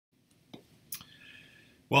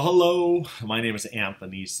Well, hello. My name is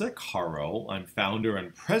Anthony Saccaro. I'm founder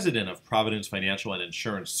and president of Providence Financial and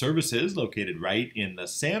Insurance Services, located right in the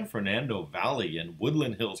San Fernando Valley in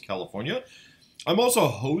Woodland Hills, California. I'm also a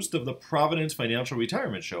host of the Providence Financial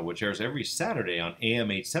Retirement Show, which airs every Saturday on AM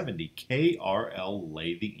 870 KRL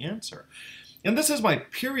Lay the Answer. And this is my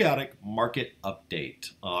periodic market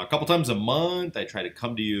update. A couple times a month, I try to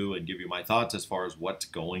come to you and give you my thoughts as far as what's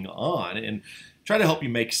going on and try to help you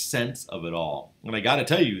make sense of it all. And I got to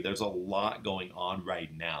tell you, there's a lot going on right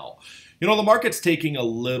now. You know, the market's taking a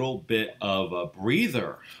little bit of a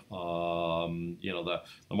breather. The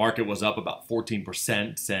market was up about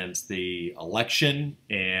 14% since the election,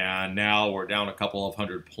 and now we're down a couple of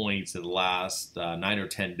hundred points in the last 9 or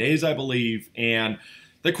 10 days, I believe. And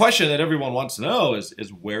the question that everyone wants to know is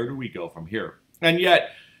where do we go from here? And yet,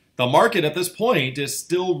 the market at this point is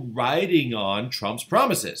still riding on Trump's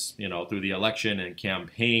promises. You know, through the election and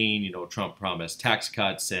campaign, Trump promised tax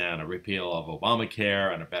cuts and a repeal of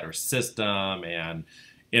Obamacare and a better system and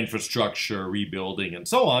infrastructure rebuilding and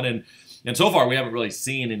so on. And so far, we haven't really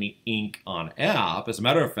seen any ink on app. As a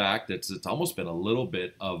matter of fact, it's almost been a little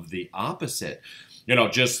bit of the opposite.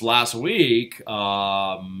 Just last week,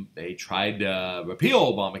 they tried to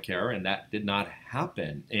repeal Obamacare, and that did not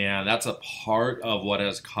happen. And that's a part of what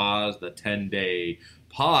has caused the 10-day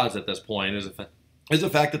pause at this point is the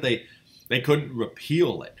fact that they couldn't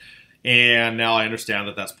repeal it. And now I understand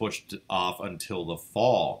that that's pushed off until the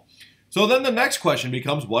fall. So then the next question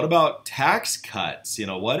becomes, what about tax cuts?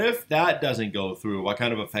 What if that doesn't go through? What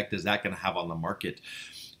kind of effect is that going to have on the market?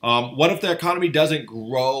 What if the economy doesn't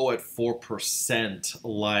grow at 4%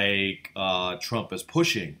 like Trump is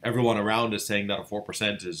pushing? Everyone around is saying that a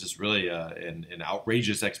 4% is just really an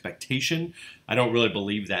outrageous expectation. I don't really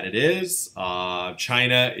believe that it is.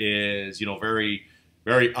 China is, very,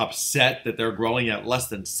 very upset that they're growing at less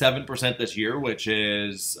than 7% this year, which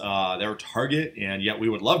is their target, and yet we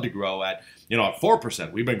would love to grow at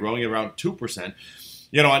 4%. We've been growing at around 2%.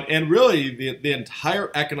 And really the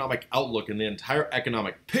entire economic outlook and the entire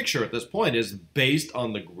economic picture at this point is based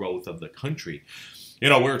on the growth of the country.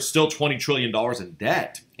 We're still $20 trillion in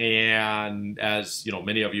debt. And as,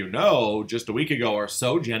 many of you know, just a week ago or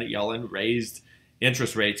so, Janet Yellen raised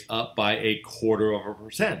interest rates up by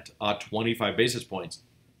 0.25%, 25 basis points.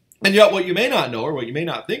 And yet what you may not know or what you may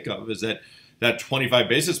not think of is that 25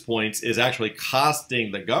 basis points is actually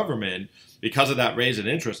costing the government, because of that raise in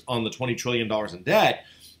interest on the $20 trillion in debt,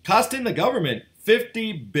 costing the government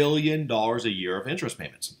 $50 billion a year of interest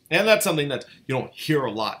payments. And that's something that you don't hear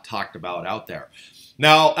a lot talked about out there.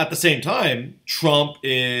 Now, at the same time, Trump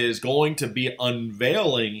is going to be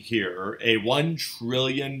unveiling here a $1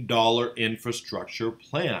 trillion infrastructure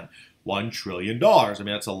plan. $1 trillion. I mean,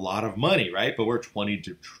 that's a lot of money, right? But we're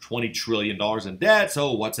 $20 trillion in debt,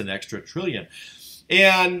 so what's an extra trillion?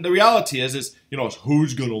 And the reality is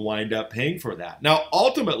who's going to wind up paying for that? Now,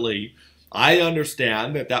 ultimately, I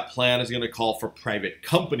understand that plan is going to call for private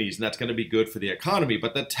companies, and that's going to be good for the economy.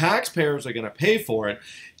 But the taxpayers are going to pay for it.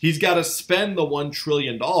 He's got to spend the $1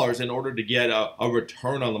 trillion in order to get a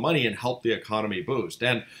return on the money and help the economy boost.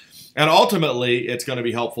 And ultimately, it's going to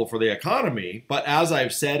be helpful for the economy. But as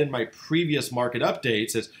I've said in my previous market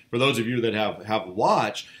updates, is for those of you that have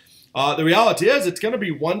watched, the reality is it's going to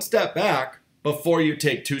be one step back before you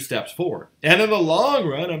take 2 steps forward. And in the long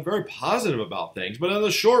run, I'm very positive about things. But in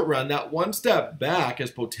the short run, that one step back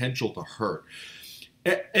has potential to hurt.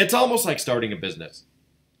 It's almost like starting a business.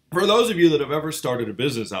 For those of you that have ever started a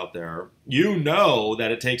business out there, you know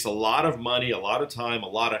that it takes a lot of money, a lot of time, a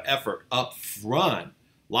lot of effort up front,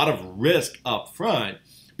 a lot of risk up front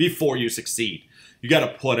before you succeed. You got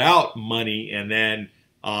to put out money, and then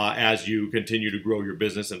as you continue to grow your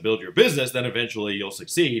business and build your business, then eventually you'll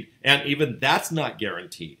succeed. And even that's not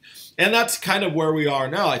guaranteed. And that's kind of where we are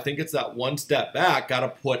now. I think it's that one step back, got to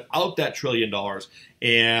put out that $1 trillion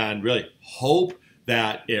and really hope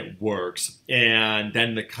that it works, and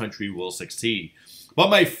then the country will succeed.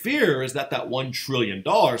 But my fear is that $1 trillion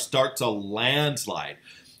starts a landslide.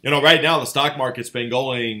 Right now the stock market's been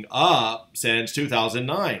going up since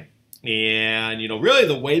 2009. And, really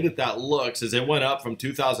the way that looks is it went up from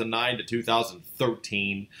 2009 to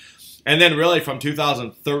 2013. And then really from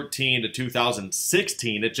 2013 to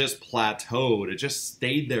 2016, it just plateaued. It just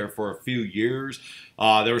stayed there for a few years.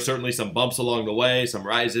 There were certainly some bumps along the way, some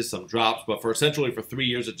rises, some drops. But essentially for 3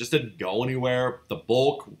 years, it just didn't go anywhere. The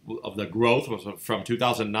bulk of the growth was from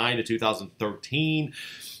 2009 to 2013.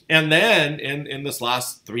 And then in this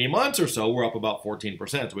last 3 months or so, we're up about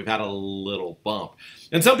 14%. So we've had a little bump.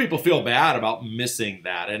 And some people feel bad about missing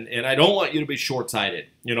that. And I don't want you to be short-sighted.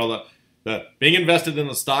 being invested in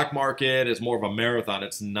the stock market is more of a marathon.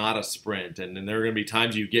 It's not a sprint. And then there are going to be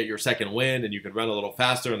times you get your second wind and you can run a little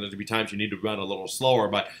faster, and there's going to be times you need to run a little slower.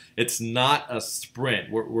 But it's not a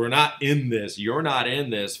sprint. We're not in this. You're not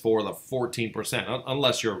in this for the 14%,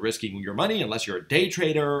 unless you're risking your money, unless you're a day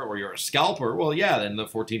trader or you're a scalper. Well, yeah, then the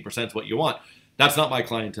 14% is what you want. That's not my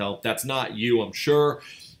clientele. That's not you, I'm sure.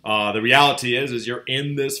 The reality is you're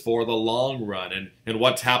in this for the long run, and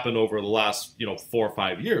what's happened over the last 4 or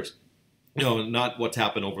 5 years. Not what's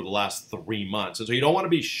happened over the last 3 months. And so you don't want to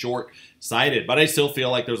be short-sighted. But I still feel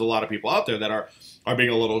like there's a lot of people out there that are being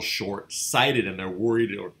a little short-sighted, and they're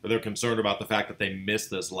worried or they're concerned about the fact that they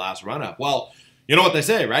missed this last run-up. Well, you know what they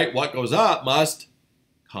say, right? What goes up must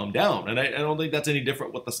come down. And I don't think that's any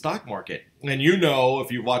different with the stock market. And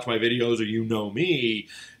if you've watched my videos or you know me,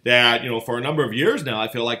 that, for a number of years now, I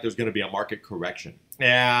feel like there's going to be a market correction.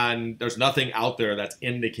 And there's nothing out there that's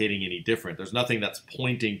indicating any different. There's nothing that's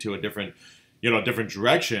pointing to a different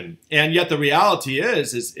direction. And yet the reality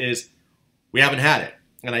is we haven't had it.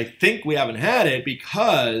 And I think we haven't had it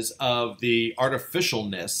because of the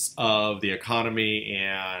artificialness of the economy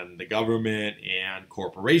and the government and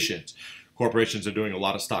corporations. Corporations are doing a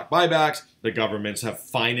lot of stock buybacks. The governments have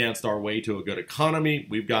financed our way to a good economy.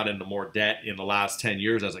 We've got into more debt in the last 10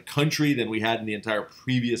 years as a country than we had in the entire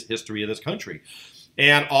previous history of this country.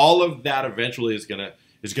 And all of that eventually is going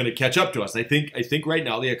to catch up to us. I think right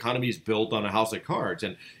now the economy is built on a house of cards.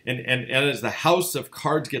 And as the house of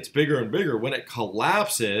cards gets bigger and bigger, when it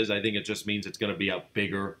collapses, I think it just means it's going to be a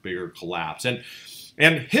bigger collapse. And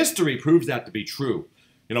history proves that to be true.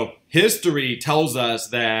 History tells us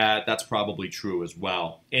that that's probably true as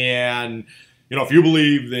well. And, if you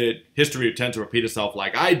believe that history tends to repeat itself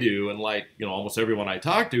like I do and like, almost everyone I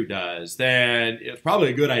talk to does, then it's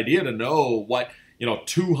probably a good idea to know what,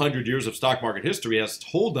 200 years of stock market history has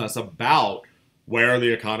told us about where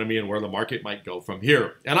the economy and where the market might go from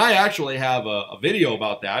here. And I actually have a video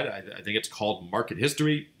about that. I think it's called Market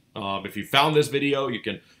History. If you found this video, you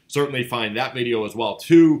can certainly find that video as well,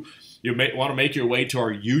 too. You may want to make your way to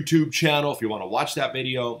our YouTube channel if you want to watch that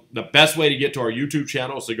video. The best way to get to our YouTube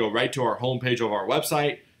channel is to go right to our homepage of our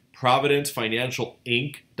website,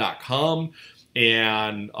 providencefinancialinc.com,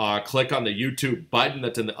 and click on the YouTube button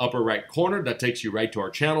that's in the upper right corner. That takes you right to our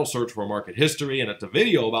channel. Search for Market History, and it's a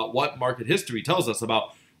video about what market history tells us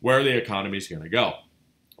about where the economy is going to go.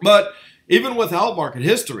 But even without market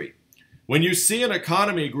history, when you see an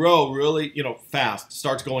economy grow really, fast,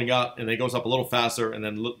 starts going up, and then goes up a little faster, and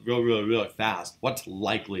then really fast, what's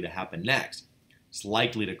likely to happen next? It's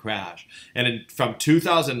likely to crash. And from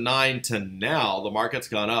 2009 to now, the market's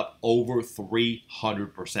gone up over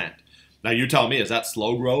 300%. Now, you tell me, is that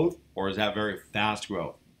slow growth or is that very fast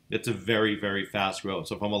growth? It's a very, very fast growth.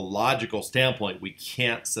 So from a logical standpoint, we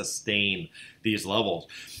can't sustain these levels.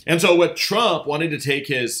 And so with Trump wanting to take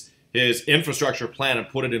his infrastructure plan and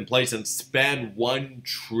put it in place and spend $1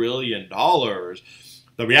 trillion,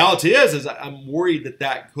 the reality is I'm worried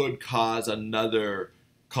that could cause another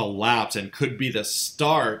collapse and could be the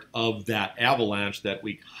start of that avalanche that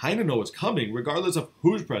we kind of know is coming, regardless of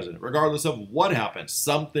who's president, regardless of what happens.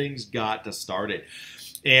 Something's got to start it.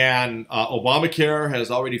 And Obamacare has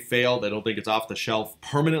already failed. I don't think it's off the shelf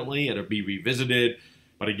permanently. It'll be revisited.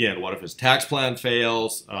 But again, what if his tax plan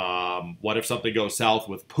fails? What if something goes south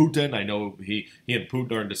with Putin? I know he and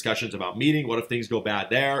Putin are in discussions about meeting. What if things go bad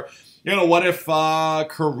there? What if North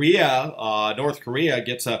Korea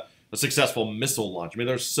gets a successful missile launch? I mean,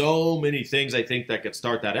 there's so many things I think that could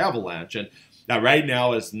start that avalanche. And that right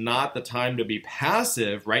now is not the time to be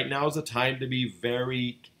passive. Right now is the time to be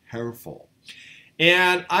very careful.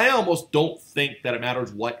 And I almost don't think that it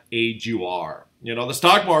matters what age you are. The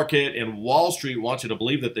stock market and Wall Street wants you to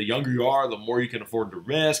believe that the younger you are, the more you can afford to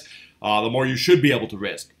risk, the more you should be able to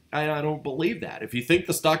risk. I don't believe that. If you think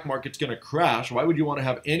the stock market's going to crash, why would you want to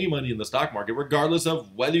have any money in the stock market, regardless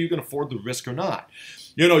of whether you can afford the risk or not?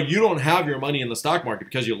 You don't have your money in the stock market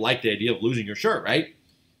because you like the idea of losing your shirt, right?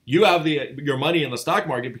 You have your money in the stock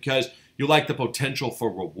market because you like the potential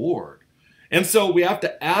for reward. And so we have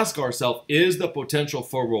to ask ourselves, is the potential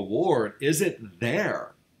for reward, is it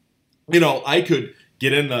there? I could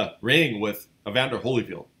get in the ring with Evander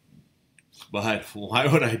Holyfield, but why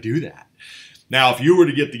would I do that? Now, if you were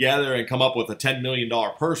to get together and come up with a $10 million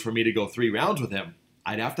purse for me to go 3 rounds with him,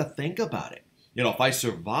 I'd have to think about it. If I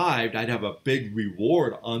survived, I'd have a big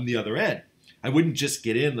reward on the other end. I wouldn't just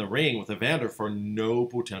get in the ring with Evander for no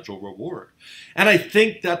potential reward. And I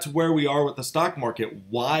think that's where we are with the stock market.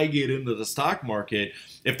 Why get into the stock market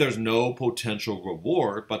if there's no potential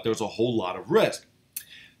reward, but there's a whole lot of risk?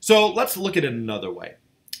 So let's look at it another way.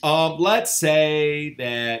 Let's say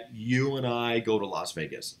that you and I go to Las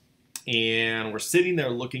Vegas and we're sitting there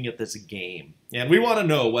looking at this game. And we want to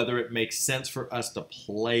know whether it makes sense for us to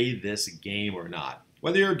play this game or not.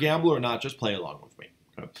 Whether you're a gambler or not, just play along with me.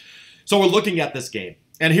 Okay? So we're looking at this game.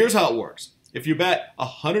 And here's how it works. If you bet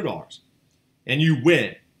 $100 and you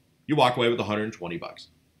win, you walk away with 120 bucks.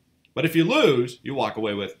 But if you lose, you walk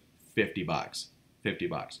away with 50 bucks. 50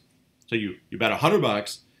 bucks. So you bet 100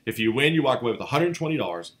 bucks. If you win, you walk away with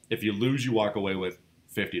 $120. If you lose, you walk away with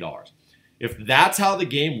 $50. If that's how the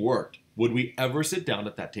game worked, would we ever sit down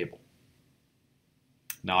at that table?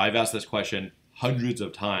 Now, I've asked this question hundreds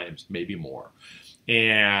of times, maybe more.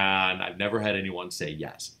 And I've never had anyone say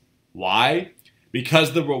yes. Why?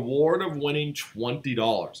 Because the reward of winning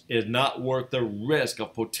 $20 is not worth the risk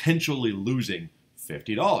of potentially losing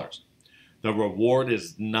 $50. The reward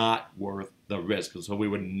is not worth the risk, so we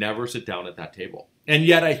would never sit down at that table. And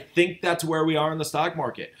yet I think that's where we are in the stock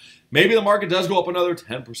market. Maybe the market does go up another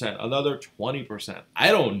 10%, another 20%.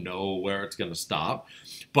 I don't know where it's going to stop.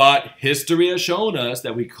 But history has shown us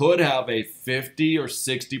that we could have a 50 or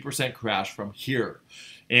 60% crash from here.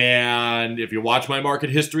 And if you watch my market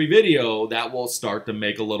history video, that will start to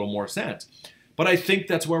make a little more sense. But I think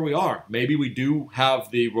that's where we are. Maybe we do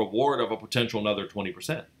have the reward of a potential another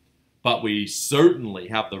 20%. But we certainly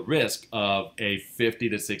have the risk of a 50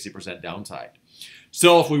 to 60% downside.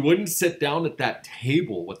 So if we wouldn't sit down at that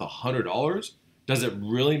table with $100, does it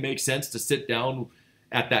really make sense to sit down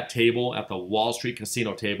at that table, at the Wall Street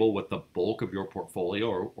casino table, with the bulk of your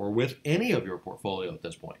portfolio or with any of your portfolio at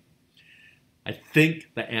this point? I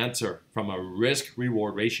think the answer from a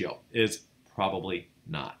risk-reward ratio is probably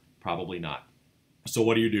not. Probably not. So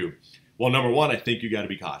what do? Well, number one, I think you got to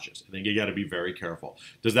be cautious. I think you got to be very careful.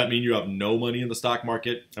 Does that mean you have no money in the stock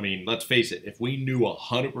market? I mean, let's face it. If we knew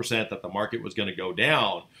 100% that the market was going to go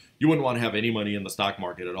down, you wouldn't want to have any money in the stock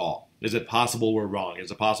market at all. Is it possible we're wrong?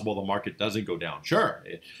 Is it possible the market doesn't go down? Sure,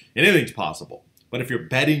 anything's possible. But if you're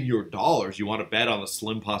betting your dollars, you want to bet on the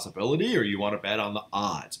slim possibility, or you want to bet on the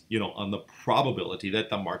odds, on the probability that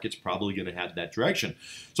the market's probably going to head that direction.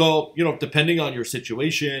 So, depending on your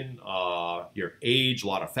situation, your age, a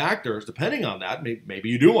lot of factors, depending on that, maybe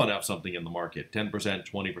you do want to have something in the market, 10%,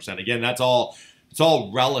 20%. Again, it's all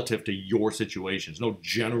relative to your situation. There's no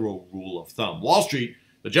general rule of thumb. Wall Street,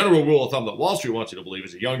 the general rule of thumb that Wall Street wants you to believe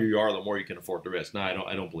is the younger you are, the more you can afford the risk. No,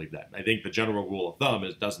 I don't believe that. I think the general rule of thumb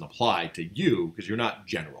doesn't apply to you because you're not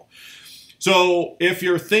general. So if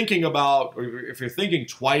you're thinking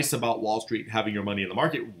twice about Wall Street having your money in the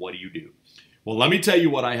market, what do? Well, let me tell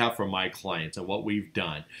you what I have for my clients and what we've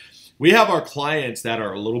done. We have our clients that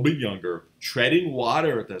are a little bit younger, treading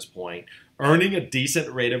water at this point, earning a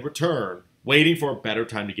decent rate of return, waiting for a better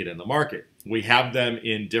time to get in the market. We have them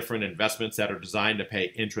in different investments that are designed to pay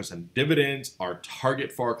interest and dividends. Our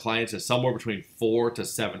target for our clients is somewhere between 4 to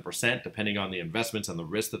 7%, depending on the investments and the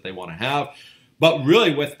risk that they want to have, but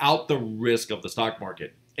really without the risk of the stock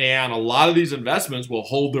market. And a lot of these investments will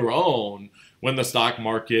hold their own when the stock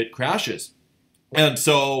market crashes. And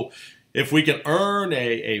so if we can earn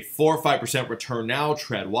a 4 or 5% return now,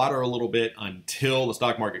 tread water a little bit until the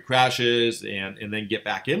stock market crashes and then get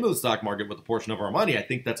back into the stock market with a portion of our money, I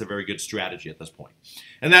think that's a very good strategy at this point.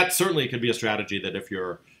 And that certainly could be a strategy that if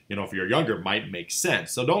you're younger might make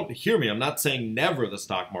sense. So don't hear me. I'm not saying never the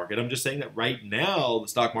stock market. I'm just saying that right now the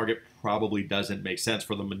stock market probably doesn't make sense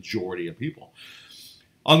for the majority of people.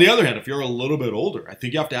 On the other hand, if you're a little bit older, I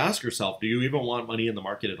think you have to ask yourself, do you even want money in the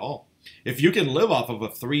market at all? If you can live off of a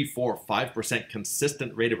 3, 4, 5%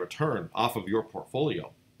 consistent rate of return off of your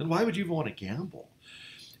portfolio, then why would you even want to gamble?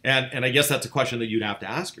 And I guess that's a question that you'd have to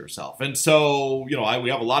ask yourself. And so, we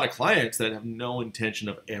have a lot of clients that have no intention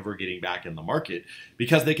of ever getting back in the market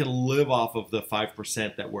because they can live off of the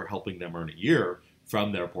 5% that we're helping them earn a year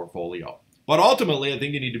from their portfolio. But ultimately, I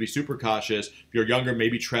think you need to be super cautious. If you're younger,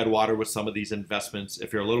 maybe tread water with some of these investments.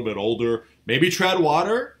 If you're a little bit older, maybe tread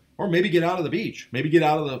water. Or maybe get out of the beach. Maybe get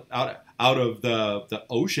out of the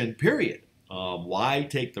ocean, period. Why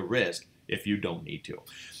take the risk if you don't need to?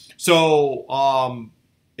 So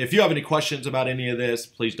if you have any questions about any of this,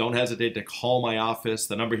 please don't hesitate to call my office.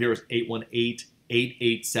 The number here is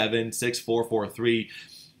 818-887-6443.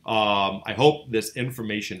 I hope this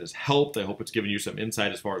information has helped. I hope it's given you some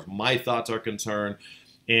insight as far as my thoughts are concerned.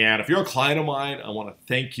 And if you're a client of mine, I want to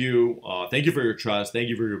thank you. Thank you for your trust. Thank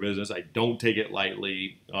you for your business. I don't take it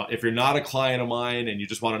lightly. If you're not a client of mine and you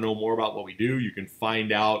just want to know more about what we do, you can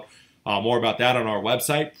find out more about that on our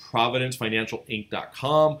website,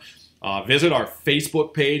 providencefinancialinc.com. Visit our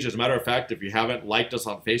Facebook page. As a matter of fact, if you haven't liked us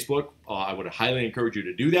on Facebook, I would highly encourage you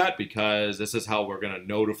to do that because this is how we're going to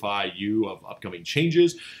notify you of upcoming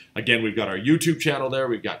changes. Again, we've got our YouTube channel there.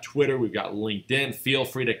 We've got Twitter. We've got LinkedIn. Feel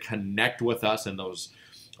free to connect with us in those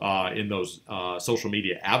in those social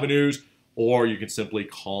media avenues, or you can simply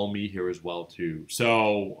call me here as well too.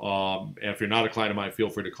 So if you're not a client of mine, feel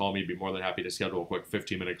free to call me. I'd be more than happy to schedule a quick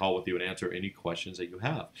 15-minute call with you and answer any questions that you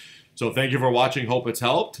have. So thank you for watching. Hope it's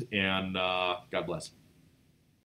helped, and God bless.